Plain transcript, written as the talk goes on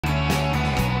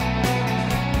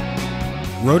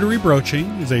Rotary broaching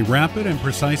is a rapid and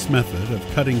precise method of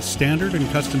cutting standard and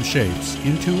custom shapes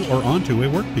into or onto a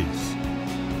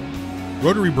workpiece.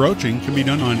 Rotary broaching can be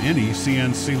done on any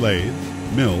CNC lathe,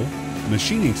 mill,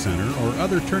 machining center, or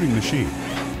other turning machine.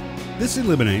 This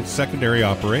eliminates secondary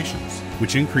operations,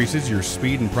 which increases your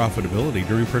speed and profitability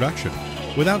during production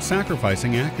without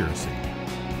sacrificing accuracy.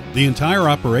 The entire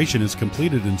operation is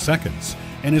completed in seconds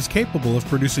and is capable of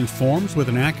producing forms with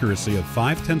an accuracy of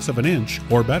 0.5 of an inch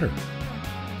or better.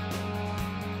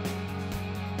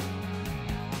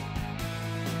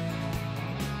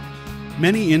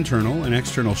 Many internal and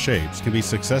external shapes can be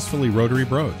successfully rotary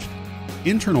broached.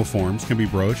 Internal forms can be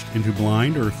broached into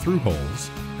blind or through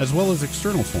holes, as well as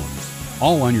external forms,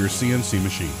 all on your CNC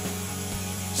machine.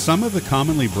 Some of the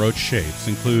commonly broached shapes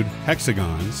include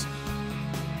hexagons,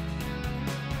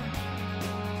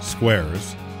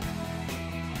 squares,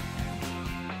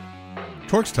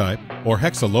 Torx type or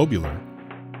hexalobular,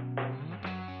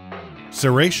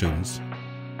 serrations,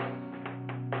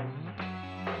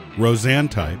 Roseanne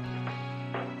type,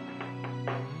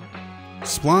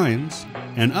 splines,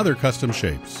 and other custom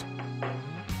shapes.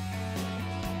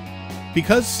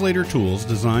 Because Slater Tools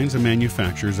designs and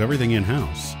manufactures everything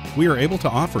in-house, we are able to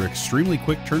offer extremely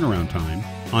quick turnaround time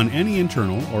on any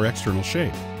internal or external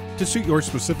shape to suit your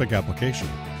specific application.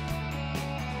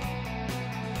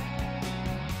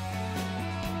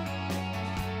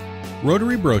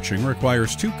 Rotary broaching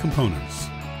requires two components,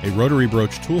 a rotary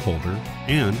broach tool holder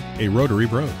and a rotary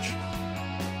broach.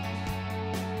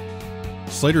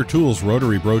 Slater Tools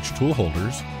rotary broach tool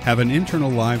holders have an internal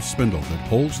live spindle that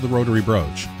holds the rotary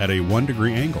broach at a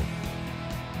 1-degree angle.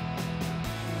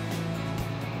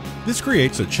 This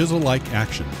creates a chisel-like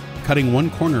action, cutting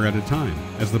one corner at a time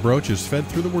as the broach is fed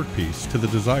through the workpiece to the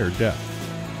desired depth.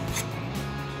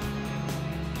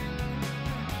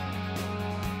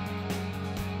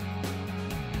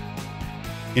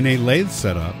 In a lathe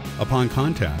setup, upon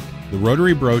contact, the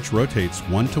rotary broach rotates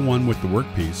 1-to-1 with the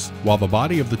workpiece while the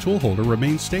body of the tool holder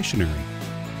remains stationary.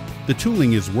 The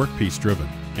tooling is workpiece driven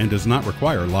and does not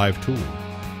require live tooling.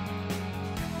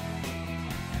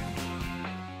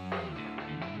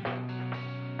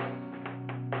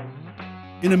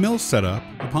 In a mill setup,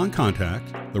 upon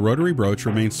contact, the rotary broach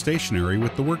remains stationary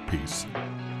with the workpiece.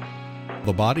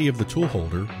 The body of the tool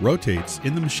holder rotates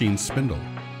in the machine's spindle.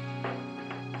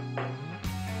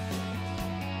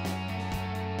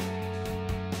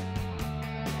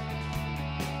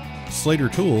 Slater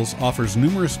Tools offers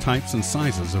numerous types and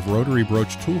sizes of rotary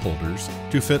broach tool holders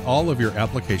to fit all of your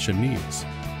application needs.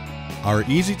 Our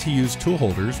easy-to-use tool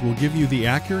holders will give you the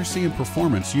accuracy and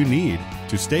performance you need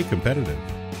to stay competitive.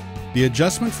 The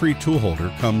adjustment-free tool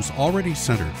holder comes already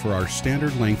centered for our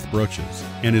standard length broaches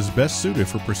and is best suited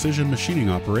for precision machining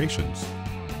operations.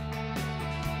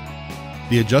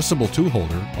 The adjustable tool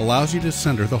holder allows you to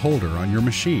center the holder on your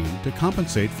machine to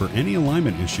compensate for any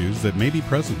alignment issues that may be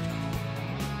present.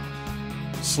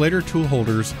 Slater Tool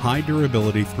Holder's high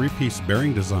durability 3-piece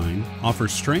bearing design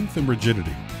offers strength and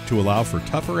rigidity to allow for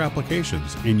tougher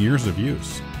applications and years of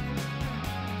use.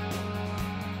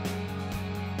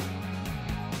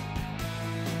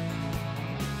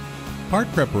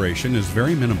 Part preparation is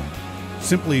very minimal.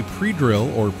 Simply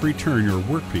pre-drill or pre-turn your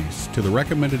workpiece to the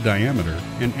recommended diameter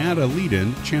and add a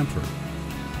lead-in chamfer.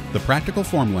 The practical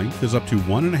form length is up to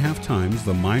 1.5 times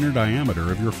the minor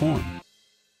diameter of your form.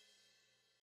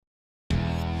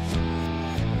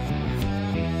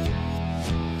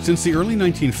 Since the early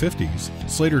 1950s,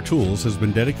 Slater Tools has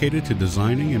been dedicated to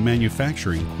designing and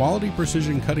manufacturing quality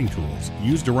precision cutting tools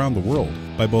used around the world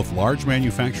by both large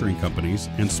manufacturing companies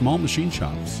and small machine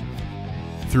shops.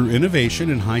 Through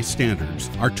innovation and high standards,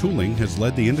 our tooling has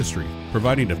led the industry,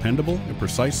 providing dependable and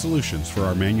precise solutions for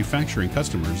our manufacturing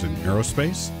customers in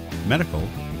aerospace, medical,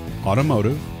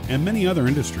 automotive, and many other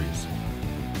industries.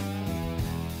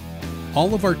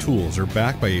 All of our tools are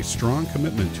backed by a strong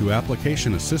commitment to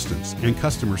application assistance and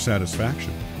customer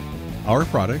satisfaction. Our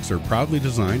products are proudly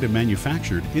designed and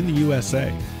manufactured in the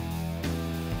USA.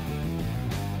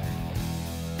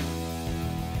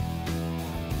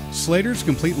 Slater's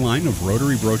complete line of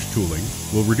rotary broach tooling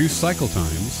will reduce cycle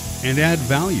times and add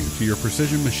value to your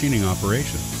precision machining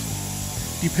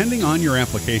operations. Depending on your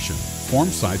application, form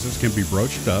sizes can be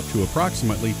broached up to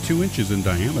approximately 2 inches in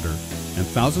diameter, and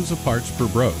thousands of parts per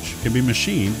broach can be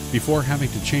machined before having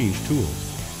to change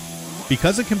tools.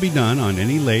 Because it can be done on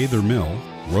any lathe or mill,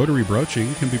 rotary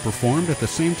broaching can be performed at the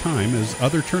same time as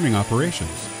other turning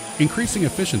operations, increasing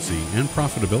efficiency and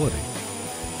profitability.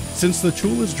 Since the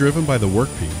tool is driven by the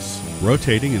workpiece,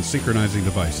 rotating and synchronizing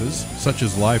devices, such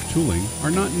as live tooling,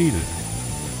 are not needed.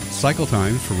 Cycle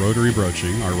times for rotary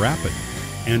broaching are rapid,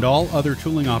 and all other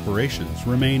tooling operations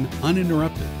remain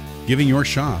uninterrupted, giving your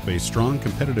shop a strong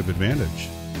competitive advantage.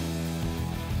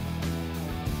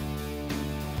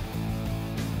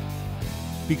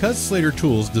 Because Slater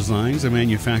Tools designs and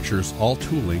manufactures all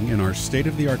tooling in our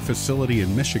state-of-the-art facility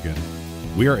in Michigan,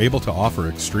 we are able to offer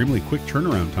extremely quick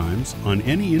turnaround times on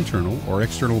any internal or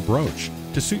external broach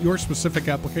to suit your specific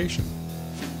application.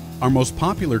 Our most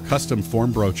popular custom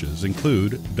form broaches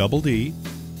include Double D,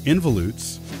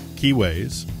 involutes,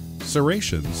 keyways,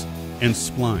 serrations, and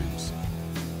splines.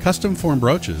 Custom form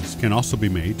broaches can also be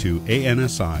made to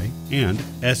ANSI and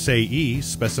SAE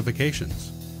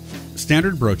specifications.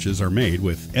 Standard broaches are made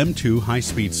with M2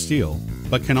 high-speed steel,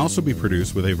 but can also be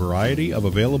produced with a variety of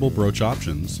available broach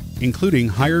options, including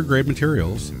higher grade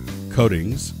materials,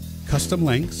 coatings, custom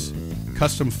lengths,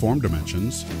 custom form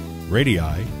dimensions, radii,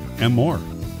 and more.